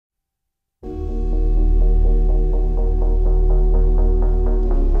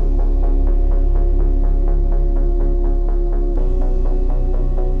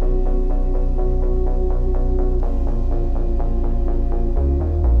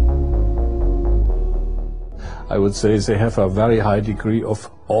I would say they have a very high degree of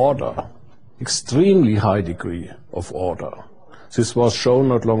order, extremely high degree of order. This was shown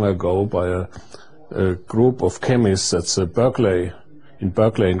not long ago by a group of chemists at Berkeley in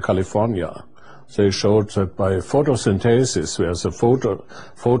California. They showed that by photosynthesis, where the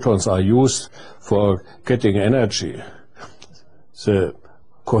photons are used for getting energy, the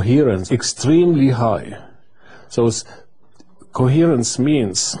coherence extremely high. So coherence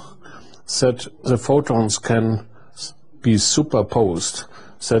means that the photons can be superposed,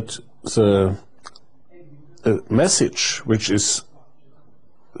 that the message which is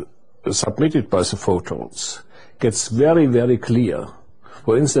submitted by the photons gets very, very clear.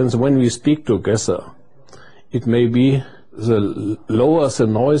 For instance, when we speak together, it may be the lower the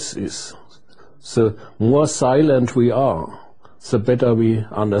noise is, the more silent we are, the better we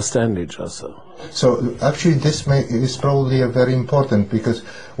understand each other. So actually this is probably very important, because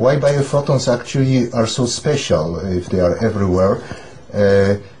why biophotons actually are so special if they are everywhere.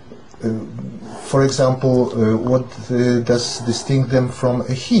 For example, what does distinguish them from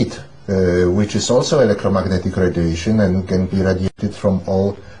heat, which is also electromagnetic radiation and can be radiated from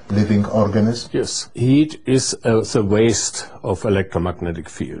all living organisms? Yes, heat is the waste of electromagnetic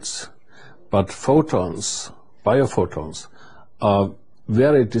fields, but photons, biophotons, are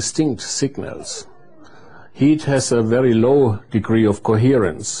very distinct signals. Heat has a very low degree of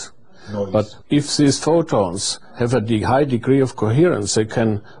coherence, but if these photons have a high degree of coherence, they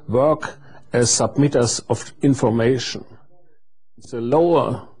can work as submitters of information. The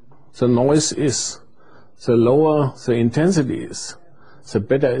lower the noise is, the lower the intensity is, the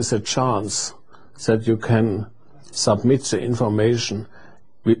better is the chance that you can submit the information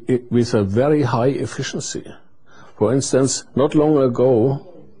with a very high efficiency. For instance, not long ago,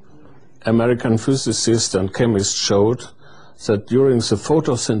 American physicists and chemists showed that during the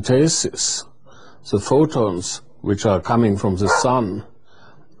photosynthesis, the photons which are coming from the sun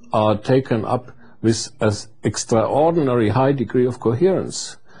are taken up with an extraordinary high degree of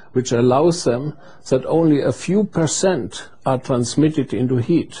coherence, which allows them that only a few % are transmitted into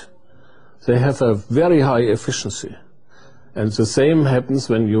heat. They have a very high efficiency. And the same happens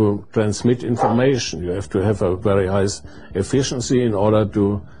when you transmit information. You have to have a very high efficiency in order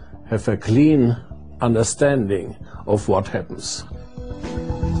to have a clean understanding of what happens.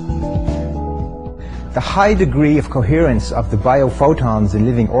 The high degree of coherence of the biophotons in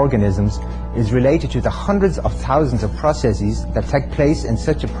living organisms is related to the hundreds of thousands of processes that take place in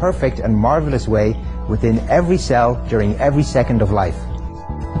such a perfect and marvelous way within every cell during every second of life.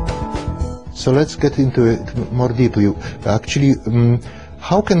 So let's get into it more deeply. Actually,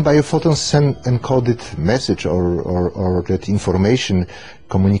 how can biophotons send encoded message or that information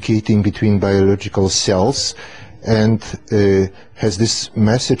communicating between biological cells? And has this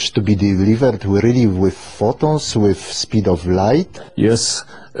message to be delivered really with photons, with speed of light? Yes,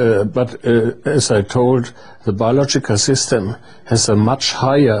 but as I told, the biological system has a much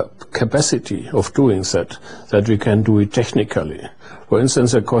higher capacity of doing that we can do it technically. For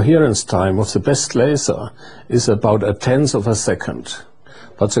instance, the coherence time of the best laser is about 1/10 of a second.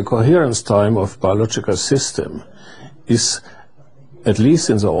 But the coherence time of biological system is at least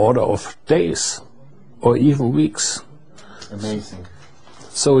in the order of days or even weeks. Amazing.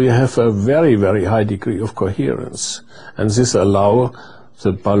 So you have a very, very high degree of coherence, and this allows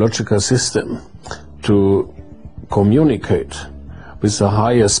the biological system to communicate with the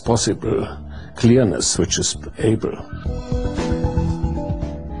highest possible clearness which is able.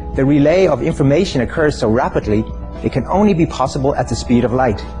 The relay of information occurs so rapidly, it can only be possible at the speed of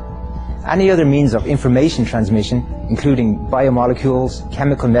light. Any other means of information transmission, including biomolecules,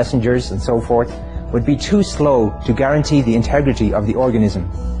 chemical messengers, and so forth, would be too slow to guarantee the integrity of the organism.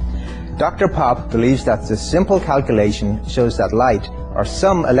 Dr. Popp believes that the simple calculation shows that light, or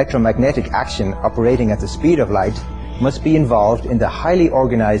some electromagnetic action operating at the speed of light, must be involved in the highly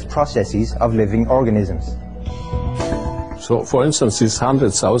organized processes of living organisms. So, for instance, these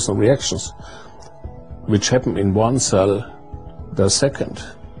 100,000 reactions which happen in one cell per second,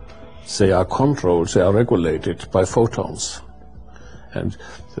 they are controlled, they are regulated by photons. And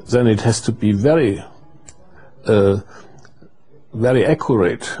then it has to be very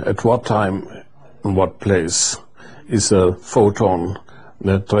accurate at what time and what place is a photon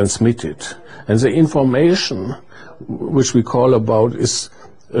transmitted. And the information which we call about is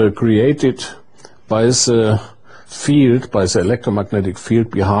created by the field, by the electromagnetic field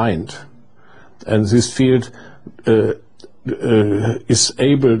behind. And this field is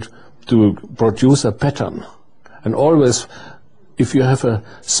able to produce a pattern. And always, if you have a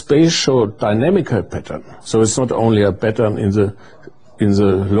spatial dynamical pattern, so it's not only a pattern in in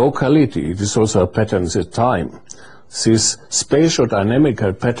the locality, it is also a pattern in time. This spatial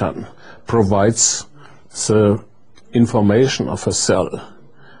dynamical pattern provides the information of a cell,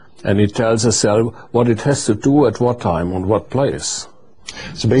 and it tells a cell what it has to do at what time and what place.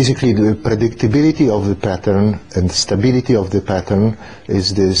 So basically the predictability of the pattern and stability of the pattern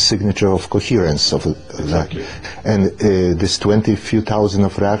is the signature of coherence of light. And this 20 few thousand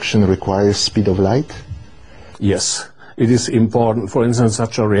of reaction requires speed of light? Yes, it is important. For instance,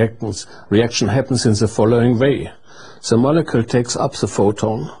 such a reaction happens in the following way. The molecule takes up the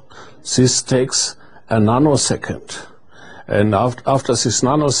photon. This takes a nanosecond. And after this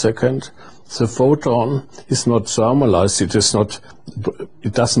nanosecond, the photon is not thermalized,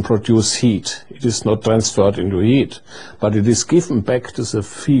 it doesn't produce heat, it is not transferred into heat, but it is given back to the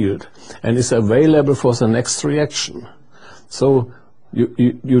field and is available for the next reaction. So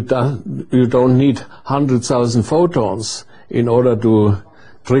you don't need 100,000 photons in order to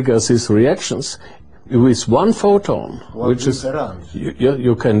trigger these reactions. With one photon, which is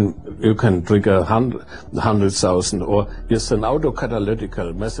you can trigger 100,000, or just an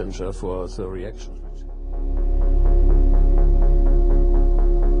autocatalytical messenger for the reaction.